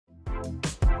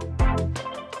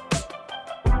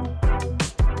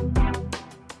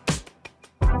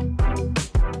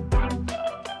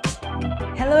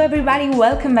Hello everybody,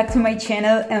 welcome back to my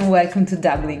channel and welcome to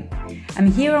Dublin. I'm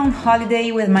here on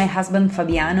holiday with my husband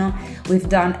Fabiano. We've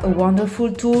done a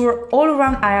wonderful tour all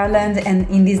around Ireland, and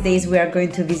in these days we are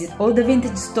going to visit all the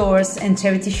vintage stores and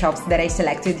charity shops that I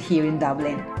selected here in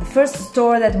Dublin. The first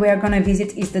store that we are gonna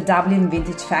visit is the Dublin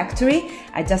Vintage Factory.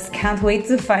 I just can't wait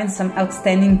to find some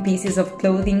outstanding pieces of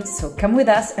clothing, so come with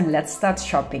us and let's start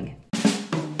shopping.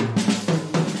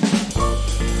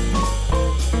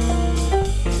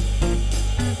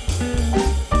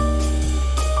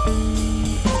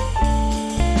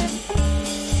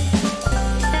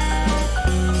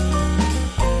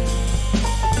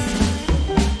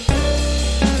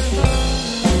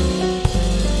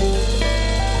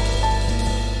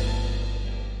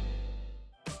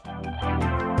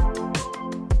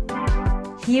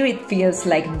 Here it feels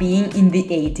like being in the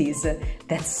 80s.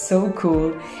 That's so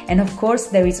cool. And of course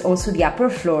there is also the upper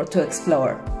floor to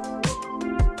explore.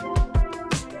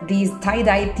 These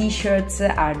tie-dye t-shirts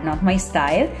are not my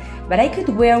style, but I could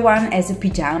wear one as a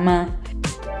pyjama.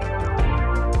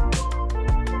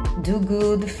 Do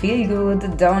good, feel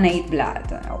good, donate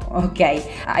blood.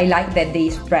 Okay, I like that they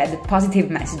spread positive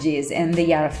messages and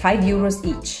they are €5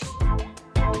 each.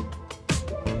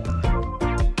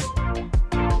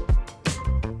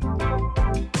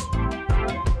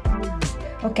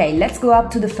 Okay, let's go up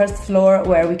to the first floor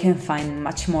where we can find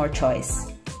much more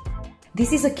choice.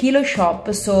 This is a kilo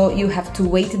shop, so you have to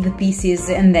weight the pieces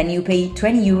and then you pay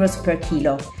 €20 per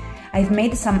kilo. I've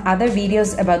made some other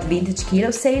videos about vintage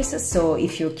kilo sales, so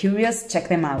if you're curious, check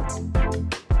them out.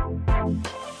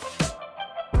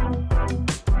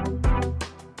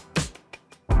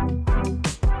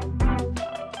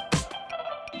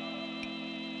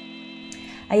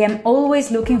 I am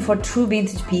always looking for true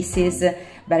vintage pieces,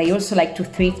 but I also like to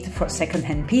thrift for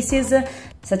second-hand pieces,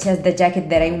 such as the jacket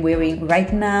that I'm wearing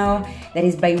right now, that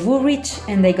is by Woolrich,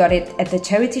 and I got it at the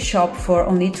charity shop for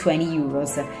only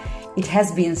 €20. It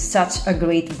has been such a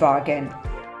great bargain.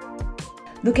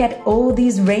 Look at all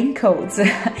these raincoats!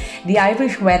 The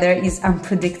Irish weather is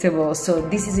unpredictable, so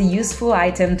this is a useful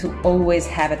item to always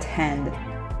have at hand.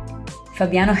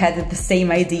 Fabiano had the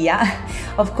same idea.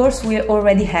 Of course, we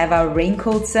already have our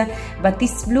raincoats, but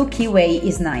this blue keyway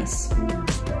is nice.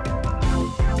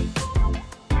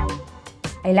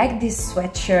 I like this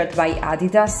sweatshirt by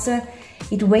Adidas.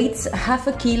 It weighs half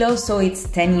a kilo, so it's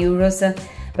 €10,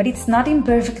 but it's not in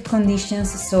perfect conditions,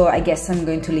 so I guess I'm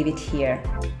going to leave it here.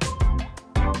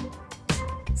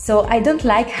 So I don't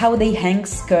like how they hang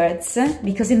skirts,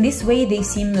 because in this way they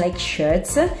seem like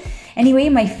shirts. Anyway,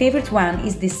 my favorite one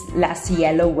is this last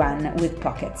yellow one with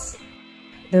pockets.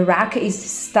 The rack is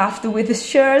stuffed with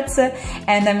shirts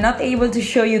and I'm not able to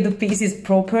show you the pieces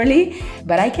properly,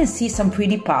 but I can see some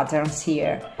pretty patterns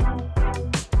here.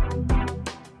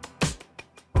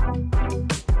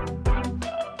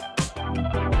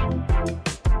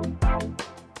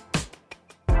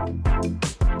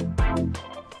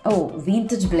 Oh,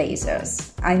 vintage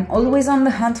blazers. I'm always on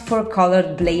the hunt for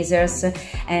colored blazers,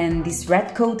 and this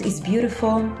red coat is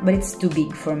beautiful, but it's too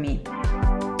big for me.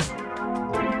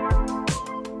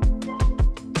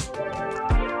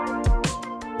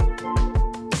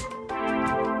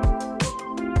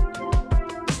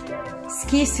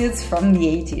 Ski suits from the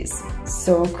 80s.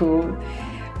 So cool,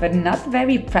 but not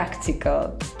very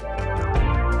practical.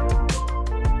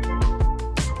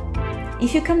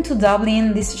 If you come to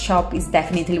Dublin, this shop is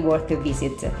definitely worth a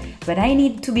visit, but I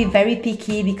need to be very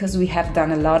picky because we have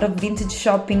done a lot of vintage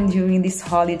shopping during this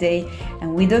holiday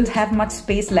and we don't have much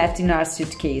space left in our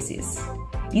suitcases.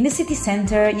 In the city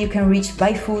center, you can reach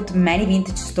by foot many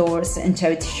vintage stores and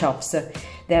charity shops.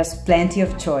 There's plenty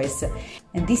of choice.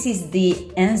 And this is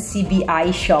the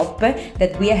NCBI shop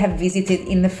that we have visited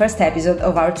in the first episode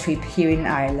of our trip here in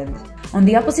Ireland. On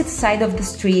the opposite side of the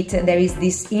street there is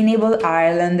this Enable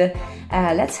Ireland.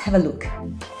 Let's have a look.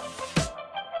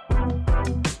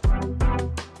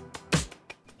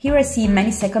 Here I see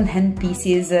many second-hand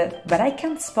pieces, but I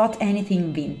can't spot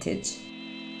anything vintage.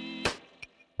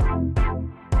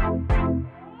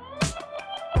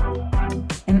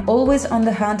 I'm always on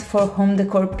the hunt for home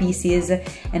decor pieces,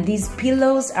 and these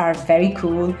pillows are very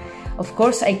cool. Of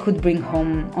course, I could bring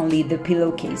home only the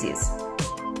pillowcases.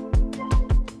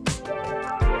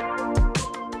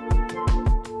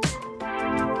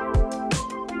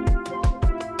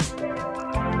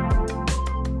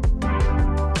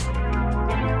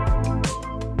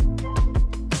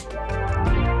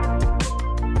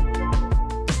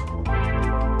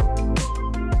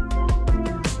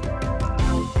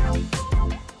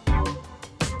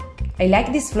 I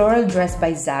like this floral dress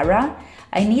by Zara.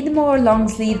 I need more long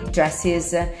sleeve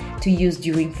dresses to use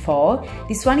during fall.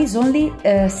 This one is only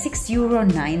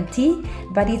 €6.90,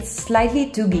 but it's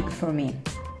slightly too big for me.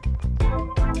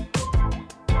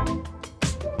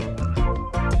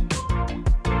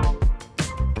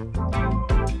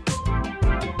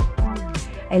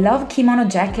 I love kimono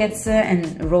jackets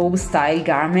and robe style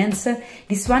garments.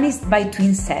 This one is by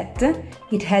Twin Set.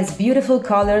 It has beautiful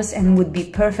colors and would be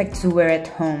perfect to wear at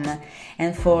home.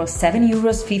 And for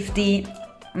 €7.50,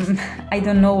 I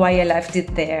don't know why I left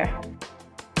it there.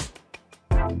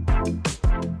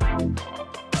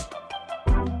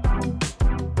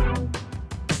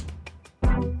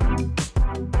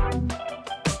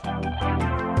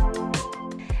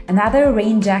 Another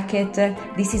rain jacket.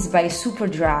 This is by Super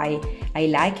Dry. I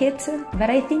like it, but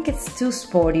I think it's too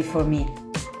sporty for me.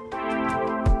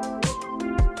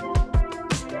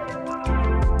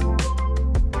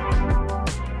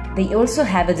 They also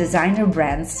have a designer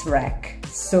brands rack.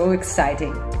 So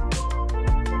exciting!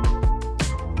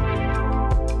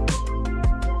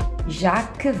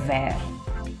 Jacques Vert.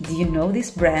 Do you know this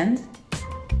brand?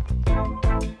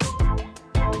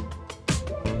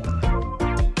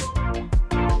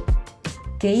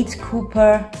 Kate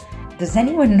Cooper. Does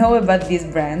anyone know about these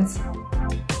brands?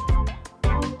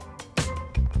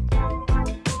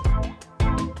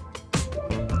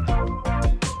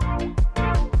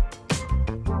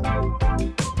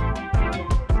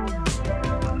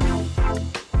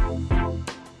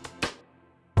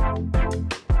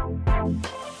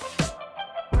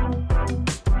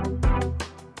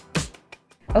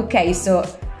 Okay, so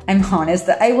I'm honest,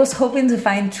 I was hoping to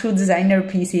find true designer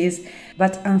pieces,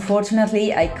 but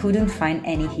unfortunately I couldn't find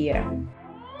any here.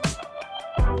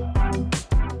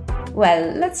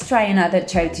 Well, let's try another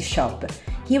charity shop.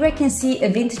 Here I can see a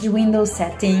vintage window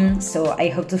setting, so I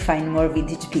hope to find more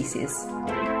vintage pieces.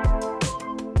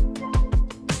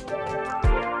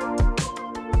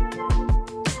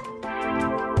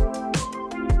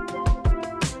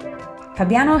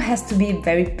 Fabiano has to be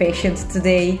very patient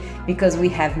today because we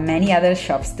have many other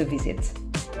shops to visit.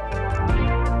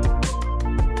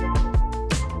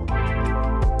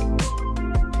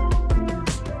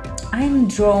 I'm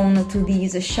drawn to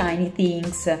these shiny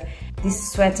things.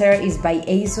 This sweater is by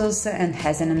ASOS and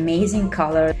has an amazing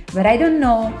color, but I don't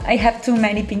know, I have too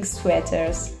many pink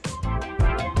sweaters.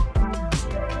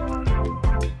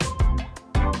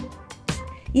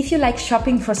 If you like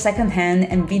shopping for second-hand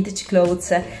and vintage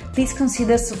clothes, please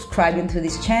consider subscribing to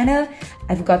this channel.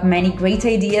 I've got many great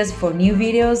ideas for new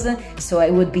videos, so I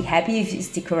would be happy if you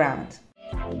stick around.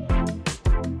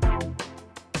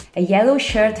 A yellow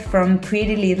shirt from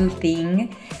Pretty Little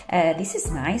Thing. This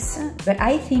is nice, but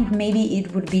I think maybe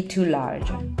it would be too large.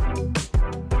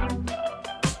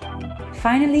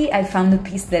 Finally, I found a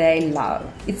piece that I love.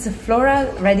 It's a floral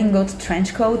redingot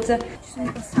trench coat.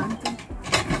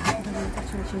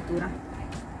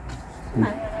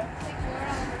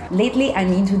 Lately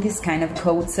I'm into this kind of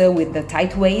coats with the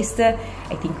tight waist. I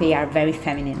think they are very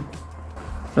feminine.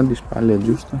 Di spalle è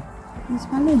giusto? Di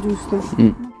spalle è giusto.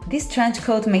 This trench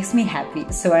coat makes me happy,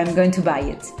 so I'm going to buy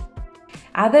it.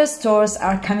 Other stores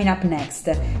are coming up next,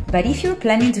 but if you're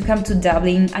planning to come to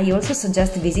Dublin, I also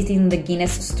suggest visiting the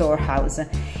Guinness Storehouse.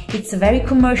 It's a very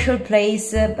commercial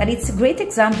place, but it's a great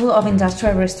example of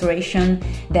industrial restoration.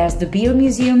 There's the beer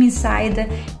museum inside,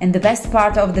 and the best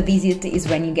part of the visit is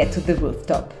when you get to the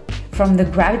rooftop. From the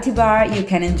gravity bar, you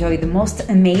can enjoy the most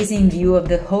amazing view of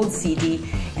the whole city,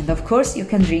 and of course you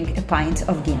can drink a pint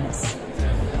of Guinness.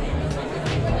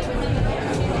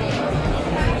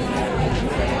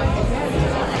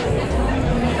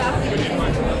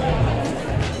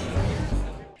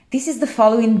 This is the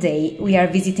following day. We are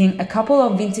visiting a couple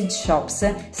of vintage shops,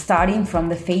 starting from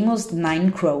the famous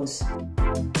Nine Crows.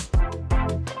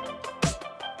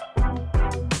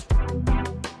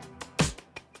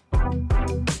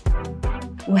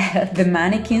 Well, the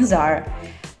mannequins are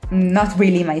not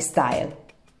really my style.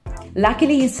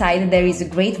 Luckily inside there is a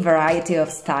great variety of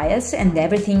styles and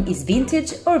everything is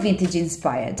vintage or vintage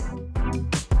inspired.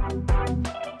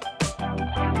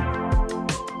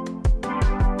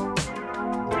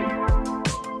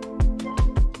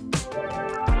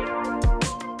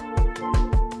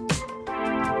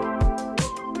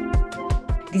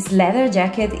 This leather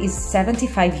jacket is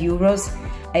 €75.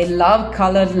 I love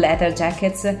colored leather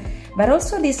jackets, but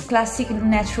also this classic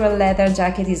natural leather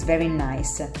jacket is very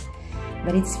nice.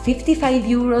 But it's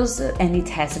 €55 and it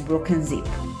has a broken zip.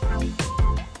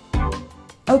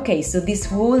 Okay, so this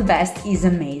wool vest is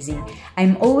amazing.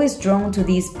 I'm always drawn to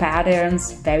these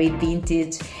patterns, very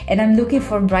vintage, and I'm looking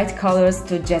for bright colors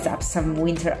to jazz up some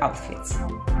winter outfits.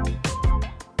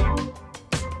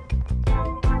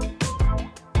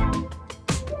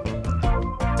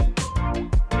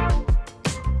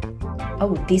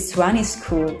 Oh, this one is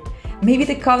cool. Maybe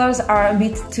the colors are a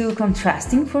bit too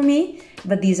contrasting for me,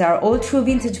 but these are all true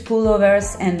vintage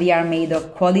pullovers and they are made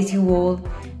of quality wool.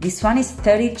 This one is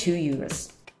 32 euros.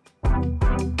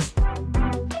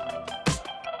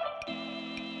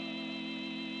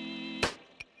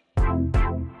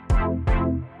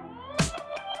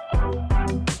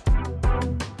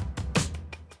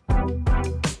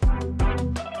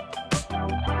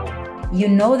 You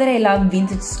know that I love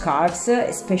vintage scarves,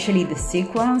 especially the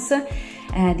silk ones.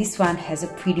 This one has a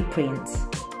pretty print.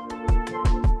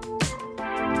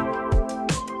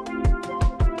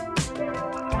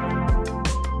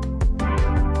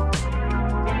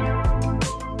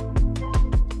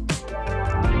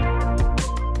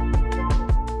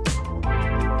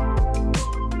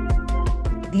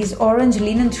 These orange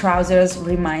linen trousers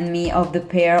remind me of the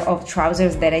pair of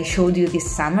trousers that I showed you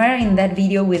this summer in that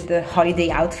video with the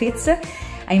holiday outfits.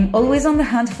 I'm always on the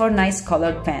hunt for nice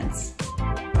colored pants.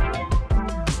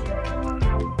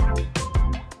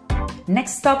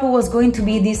 Next stop was going to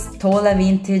be this Tola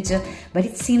Vintage, but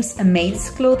it seems a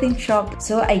maid's clothing shop,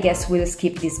 so I guess we'll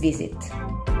skip this visit.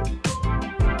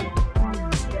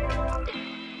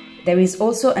 There is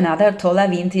also another Tola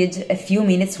Vintage a few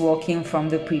minutes walking from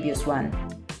the previous one.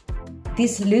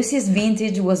 This Lucy's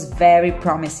Vintage was very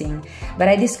promising, but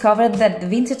I discovered that the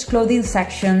vintage clothing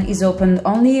section is opened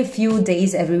only a few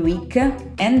days every week,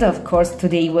 and of course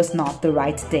today was not the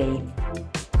right day.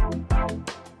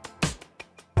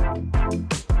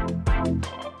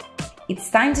 It's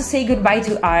time to say goodbye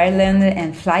to Ireland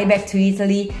and fly back to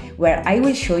Italy, where I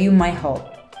will show you my haul.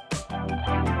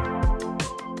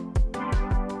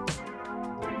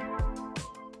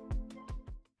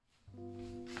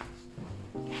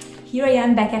 Here I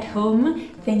am back at home.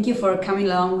 Thank you for coming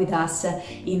along with us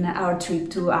in our trip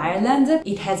to Ireland.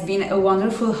 It has been a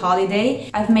wonderful holiday.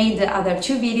 I've made other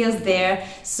 2 videos there,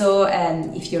 so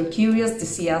if you're curious to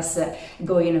see us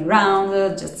going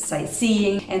around, just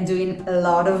sightseeing and doing a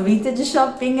lot of vintage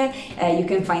shopping, you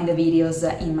can find the videos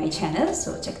in my channel,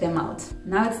 so check them out.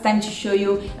 Now it's time to show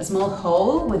you a small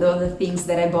haul with all the things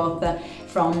that I bought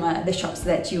from the shops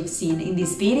that you've seen in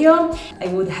this video. I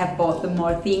would have bought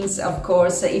more things, of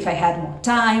course, if I had more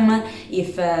time,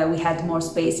 if we had more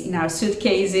space in our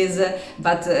suitcases,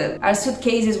 but our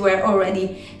suitcases were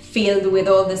already filled with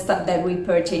all the stuff that we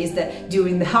purchased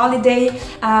during the holiday.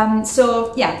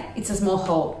 So yeah, it's a small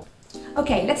haul.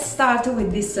 Okay, let's start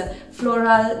with this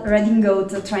floral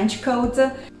redingote trench coat.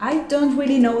 I don't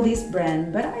really know this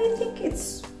brand, but I think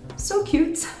it's so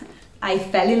cute. I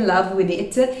fell in love with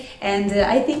it, and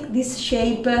I think this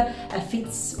shape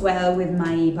fits well with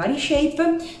my body shape.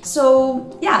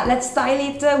 So yeah, let's style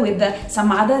it with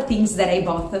some other things that I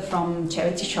bought from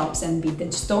charity shops and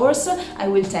vintage stores. I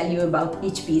will tell you about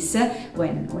each piece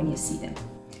when you see them.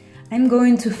 I'm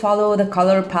going to follow the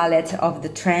color palette of the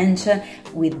trench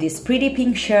with this pretty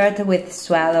pink shirt with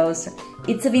swallows.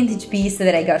 It's a vintage piece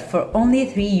that I got for only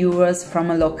 3 euros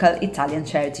from a local Italian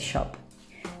charity shop.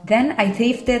 Then I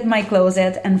thrifted my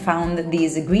closet and found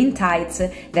these green tights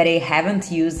that I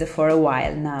haven't used for a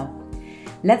while now.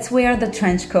 Let's wear the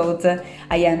trench coat.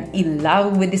 I am in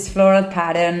love with this floral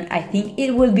pattern. I think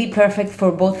it will be perfect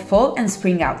for both fall and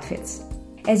spring outfits.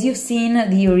 As you've seen,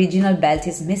 the original belt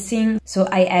is missing, so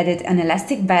I added an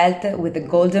elastic belt with a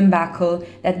golden buckle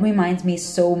that reminds me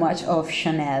so much of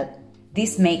Chanel.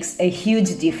 This makes a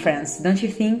huge difference, don't you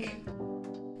think?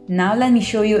 Now let me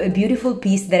show you a beautiful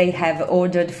piece that I have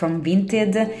ordered from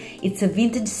Vinted. It's a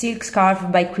vintage silk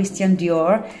scarf by Christian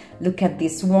Dior. Look at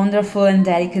this wonderful and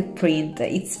delicate print.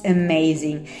 It's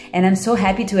amazing, and I'm so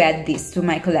happy to add this to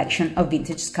my collection of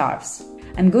vintage scarves.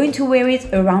 I'm going to wear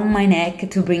it around my neck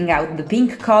to bring out the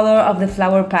pink color of the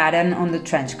flower pattern on the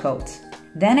trench coat.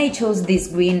 Then I chose this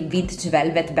green vintage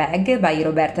velvet bag by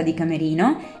Roberta Di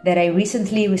Camerino that I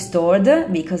recently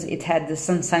restored because it had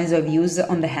some signs of use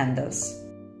on the handles.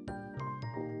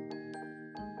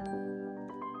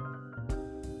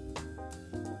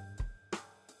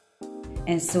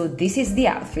 And so this is the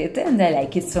outfit, and I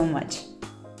like it so much.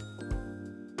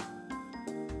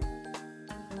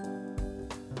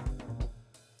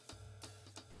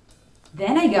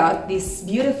 Then I got this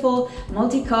beautiful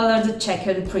multicolored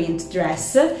checkered print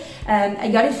dress. I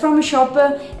got it from a shop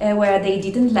where they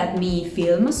didn't let me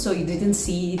film, so you didn't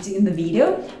see it in the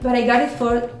video, but I got it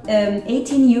for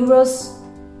 18 euros,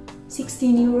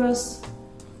 16 euros,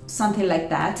 something like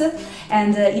that.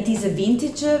 And it is a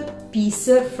vintage piece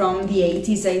from the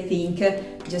 80s, I think,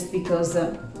 just because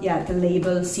yeah, the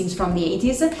label seems from the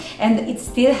 80s, and it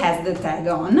still has the tag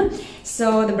on.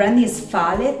 So the brand is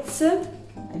Falets,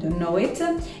 I don't know it,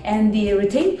 and the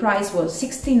retail price was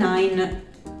 69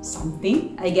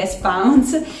 something, I guess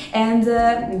pounds, and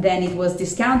then it was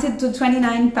discounted to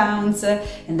 29 pounds,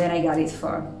 and then I got it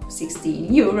for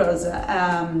 16 euros.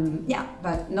 Yeah,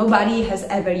 but nobody has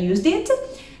ever used it,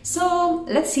 so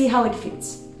let's see how it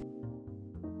fits.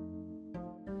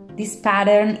 This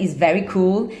pattern is very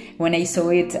cool. When I saw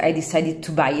it, I decided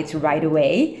to buy it right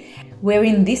away.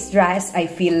 Wearing this dress, I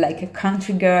feel like a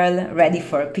country girl ready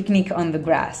for a picnic on the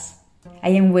grass. I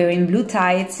am wearing blue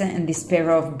tights and this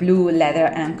pair of blue leather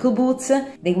ankle boots.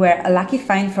 They were a lucky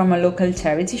find from a local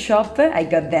charity shop. I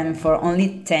got them for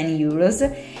only 10 euros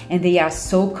and they are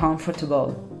so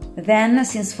comfortable. Then,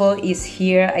 since fall is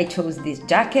here, I chose this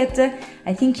jacket.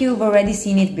 I think you've already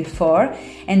seen it before,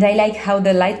 and I like how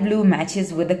the light blue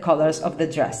matches with the colors of the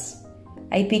dress.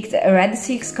 I picked a red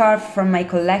silk scarf from my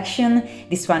collection.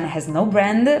 This one has no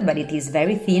brand, but it is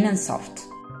very thin and soft.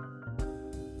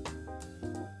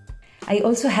 I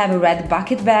also have a red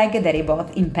bucket bag that I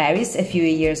bought in Paris a few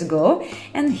years ago,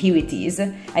 and here it is.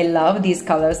 I love these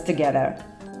colors together.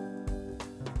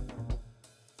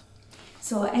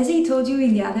 So, as I told you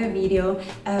in the other video,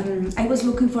 I was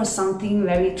looking for something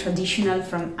very traditional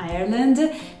from Ireland,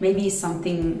 maybe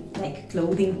something like a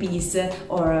clothing piece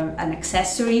or an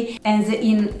accessory, and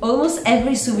in almost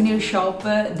every souvenir shop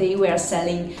they were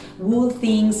selling wool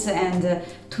things and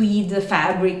tweed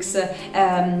fabrics,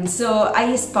 so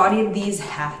I spotted these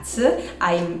hats.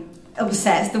 I'm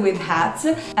obsessed with hats,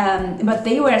 but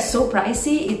they were so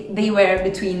pricey. They were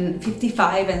between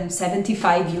 55 and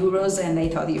 75 euros and I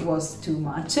thought it was too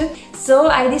much. So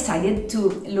I decided to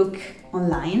look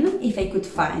online if I could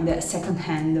find a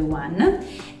second-hand one,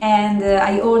 and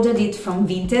I ordered it from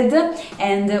Vinted,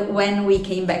 and when we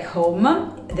came back home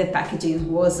the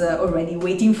packaging was already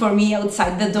waiting for me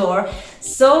outside the door,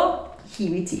 so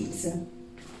here it is.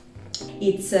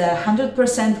 It's a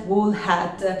 100% wool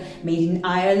hat made in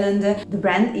Ireland. The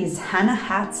brand is Hannah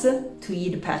Hats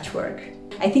Tweed Patchwork.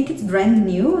 I think it's brand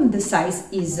new and the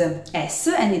size is S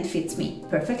and it fits me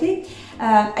perfectly.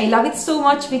 I love it so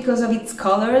much because of its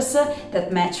colors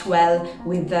that match well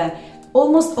with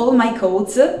almost all my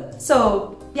coats.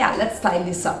 So yeah, let's style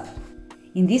this up.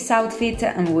 In this outfit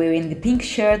I'm wearing the pink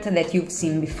shirt that you've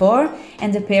seen before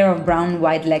and a pair of brown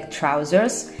wide leg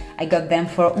trousers. I got them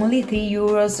for only 3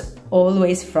 euros,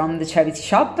 always from the charity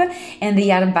shop, and they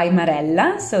are by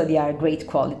Marella, so they are great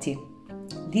quality.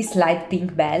 This light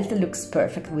pink belt looks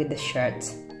perfect with the shirt.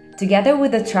 Together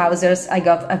with the trousers I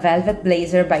got a velvet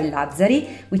blazer by Lazzari,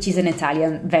 which is an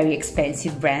Italian very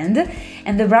expensive brand,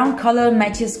 and the brown color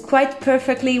matches quite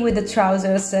perfectly with the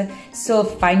trousers, so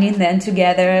finding them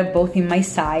together both in my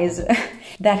size,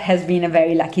 that has been a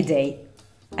very lucky day.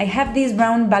 I have these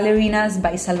brown ballerinas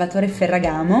by Salvatore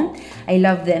Ferragamo. I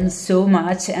love them so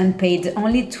much and paid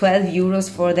only 12 euros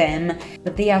for them,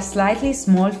 but they are slightly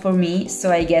small for me, so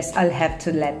I guess I'll have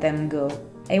to let them go.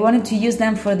 I wanted to use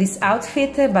them for this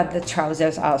outfit, but the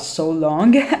trousers are so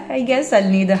long, I guess I'll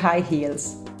need high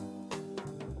heels.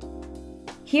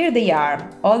 Here they are,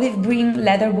 olive green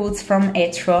leather boots from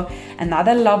Etro,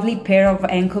 another lovely pair of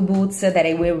ankle boots that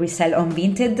I will resell on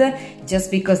Vinted,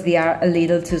 just because they are a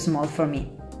little too small for me.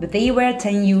 But they were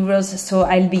 10 euros, so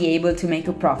I'll be able to make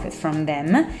a profit from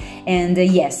them. And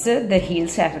yes, the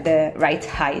heels have the right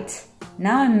height.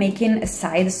 Now I'm making a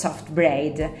side soft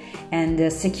braid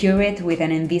and secure it with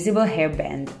an invisible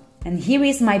hairband. And here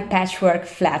is my patchwork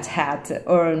flat hat,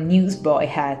 or newsboy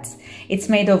hat. It's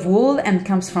made of wool and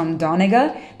comes from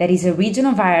Donegal, that is a region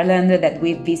of Ireland that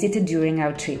we visited during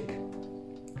our trip.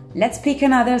 Let's pick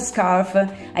another scarf.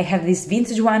 I have this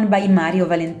vintage one by Mario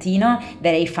Valentino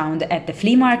that I found at the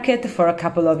flea market for a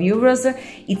couple of euros.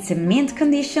 It's in mint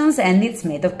conditions and it's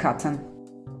made of cotton.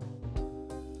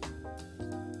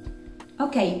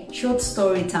 Okay, short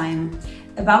story time.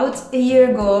 About a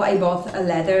year ago I bought a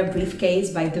leather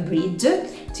briefcase by the bridge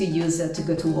to use to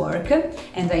go to work,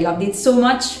 and I loved it so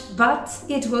much, but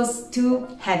it was too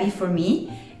heavy for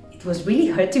me. It was really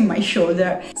hurting my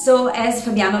shoulder. So as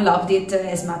Fabiano loved it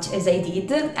as much as I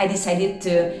did, I decided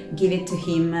to give it to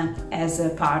him as a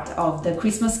part of the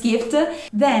Christmas gift.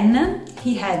 Then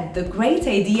he had the great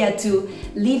idea to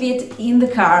leave it in the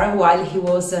car while he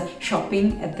was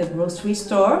shopping at the grocery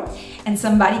store, and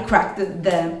somebody cracked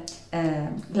the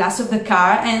glass of the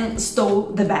car and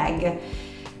stole the bag.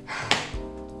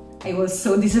 I was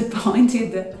so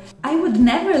disappointed. I would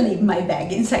never leave my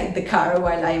bag inside the car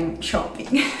while I'm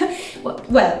shopping.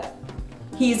 Well,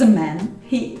 he is a man.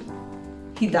 He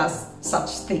does such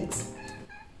things.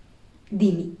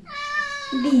 Dimmi.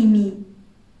 Dimmi.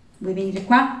 Vuoi venire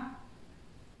qua?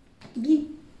 Vieni.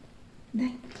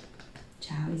 Dai.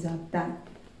 Ciao Isotta.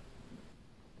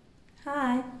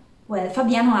 Hi. Well,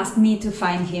 Fabiano asked me to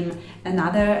find him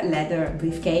another leather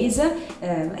briefcase,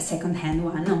 a second-hand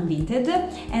one on Vinted,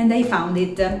 and I found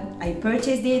it. I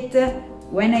purchased it.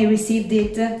 When I received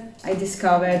it, I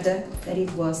discovered that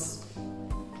it was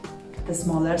the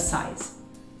smaller size.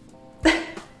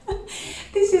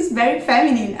 This is very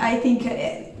feminine. I think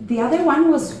the other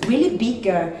one was really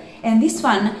bigger, and this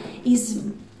one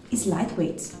is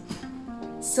lightweight.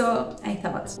 So I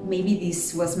thought maybe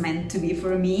this was meant to be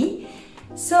for me.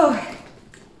 So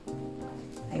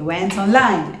I went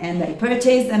online and I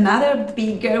purchased another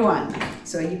bigger one,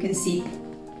 so you can see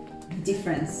the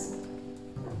difference.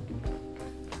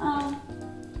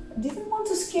 Didn't want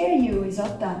to scare you,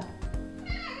 Isotta.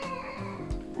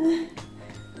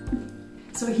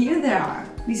 So here they are.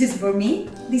 This is for me,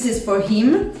 this is for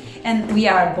him, and we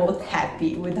are both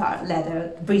happy with our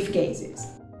leather briefcases.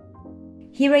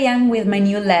 Here I am with my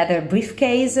new leather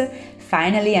briefcase.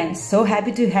 Finally, I'm so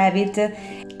happy to have it,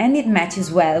 and it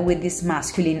matches well with this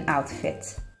masculine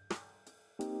outfit.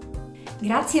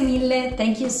 Grazie mille,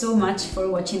 thank you so much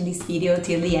for watching this video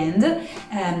till the end.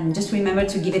 Just remember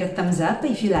to give it a thumbs up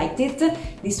if you liked it.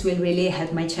 This will really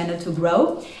help my channel to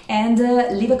grow. And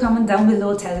leave a comment down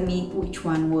below telling me which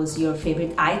one was your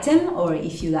favorite item or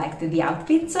if you liked the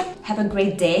outfits. Have a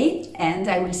great day, and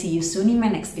I will see you soon in my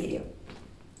next video.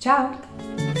 Ciao!